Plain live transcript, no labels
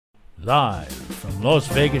Live from Las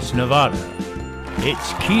Vegas, Nevada,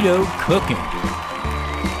 it's Keto Cooking.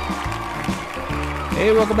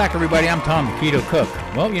 Hey, welcome back, everybody. I'm Tom, the Keto Cook.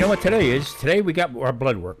 Well, you know what today is? Today we got our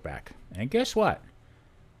blood work back. And guess what?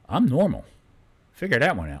 I'm normal. Figure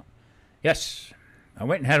that one out. Yes, I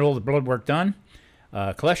went and had all the blood work done.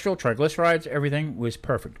 Cholesterol, triglycerides, everything was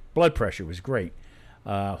perfect. Blood pressure was great.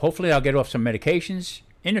 Hopefully I'll get off some medications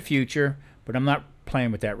in the future, but I'm not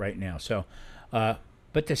playing with that right now. So,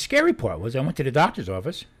 but the scary part was I went to the doctor's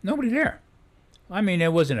office, nobody there. I mean,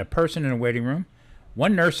 there wasn't a person in the waiting room,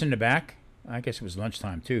 one nurse in the back. I guess it was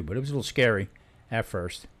lunchtime too, but it was a little scary at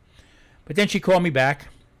first. But then she called me back,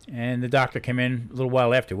 and the doctor came in a little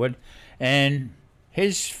while afterward, and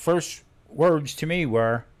his first words to me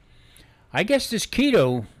were, I guess this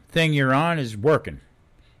keto thing you're on is working.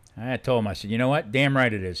 I told him, I said, you know what? Damn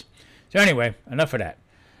right it is. So anyway, enough of that.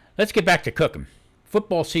 Let's get back to cooking.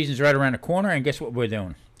 Football season's right around the corner, and guess what we're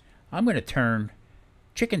doing? I'm going to turn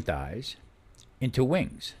chicken thighs into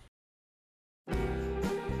wings.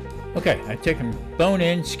 Okay, I take them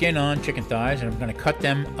bone-in, skin-on chicken thighs, and I'm going to cut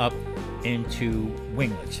them up into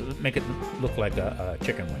winglets. Make it look like a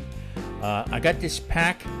chicken wing. I got this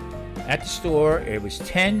pack at the store. It was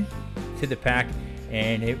 10 to the pack,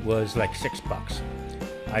 and it was like $6.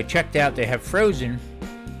 I checked out. They have frozen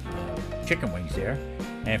chicken wings there.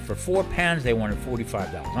 And for 4 pounds, they wanted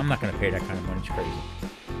 $45. I'm not going to pay that kind of money. It's crazy.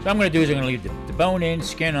 So what I'm going to do is I'm going to leave the bone in,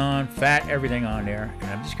 skin on, fat, everything on there.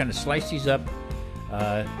 And I'm just going to slice these up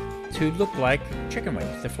to look like chicken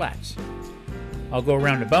wings, the flats. I'll go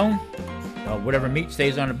around the bone. Whatever meat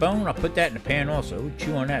stays on the bone, I'll put that in the pan also. Ooh,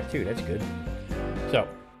 chew on that too. That's good. So,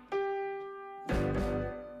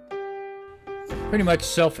 pretty much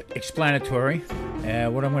self-explanatory.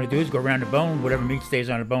 What I'm going to do is go around the bone. Whatever meat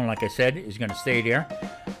stays on the bone, like I said, is going to stay there.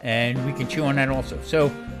 And we can chew on that also.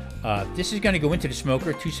 So this is going to go into the smoker,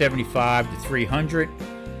 275 to 300,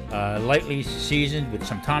 lightly seasoned with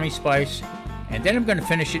some Tommy spice. And then I'm going to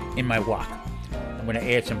finish it in my wok. I'm going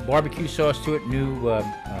to add some barbecue sauce to it, new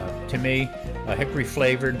to me, hickory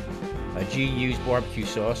flavored, G-used barbecue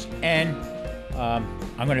sauce. And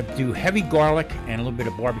I'm going to do heavy garlic and a little bit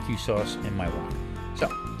of barbecue sauce in my wok. So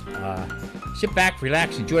sit back,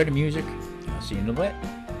 relax, enjoy the music. I'll see you in a bit.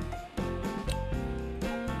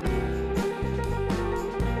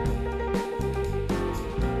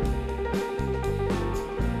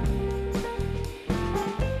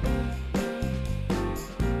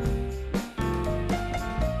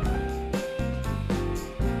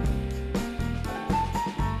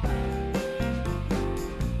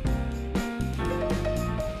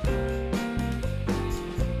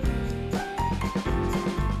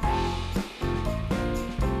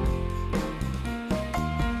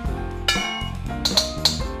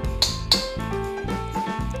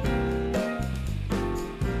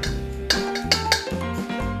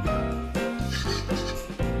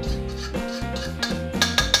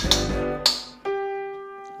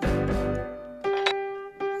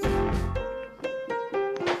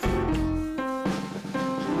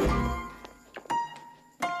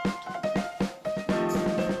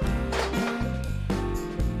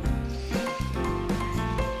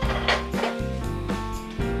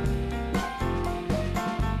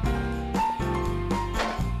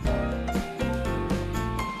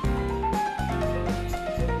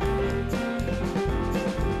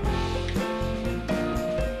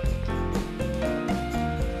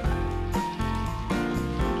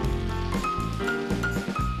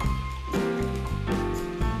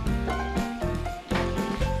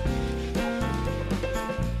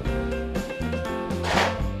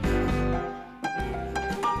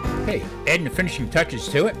 Okay, adding the finishing touches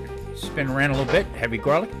to it. Spin around a little bit, heavy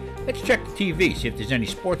garlic. Let's check the TV, see if there's any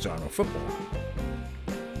sports on or football.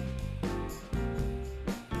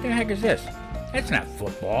 What the heck is this? That's not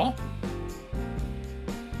football.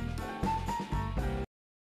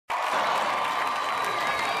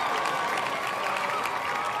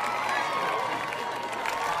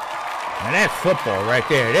 Now that's football right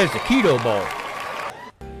there. There's the Keto Bowl.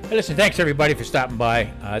 Hey, listen, thanks everybody for stopping by.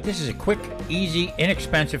 This is a quick, easy,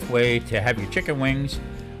 inexpensive way to have your chicken wings.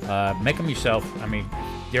 Make them yourself. I mean,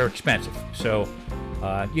 they're expensive. So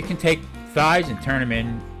you can take thighs and turn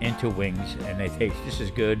them into wings, and they taste just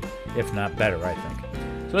as good, if not better, I think.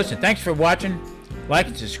 So listen, thanks for watching. Like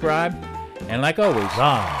and subscribe. And like always,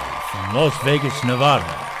 live from Las Vegas, Nevada,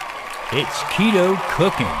 it's Keto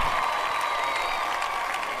Cooking.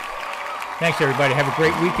 Thanks everybody. Have a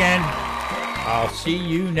great weekend. I'll see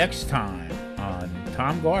you next time on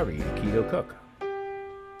Tom Garvey, the Keto Cook.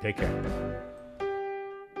 Take care.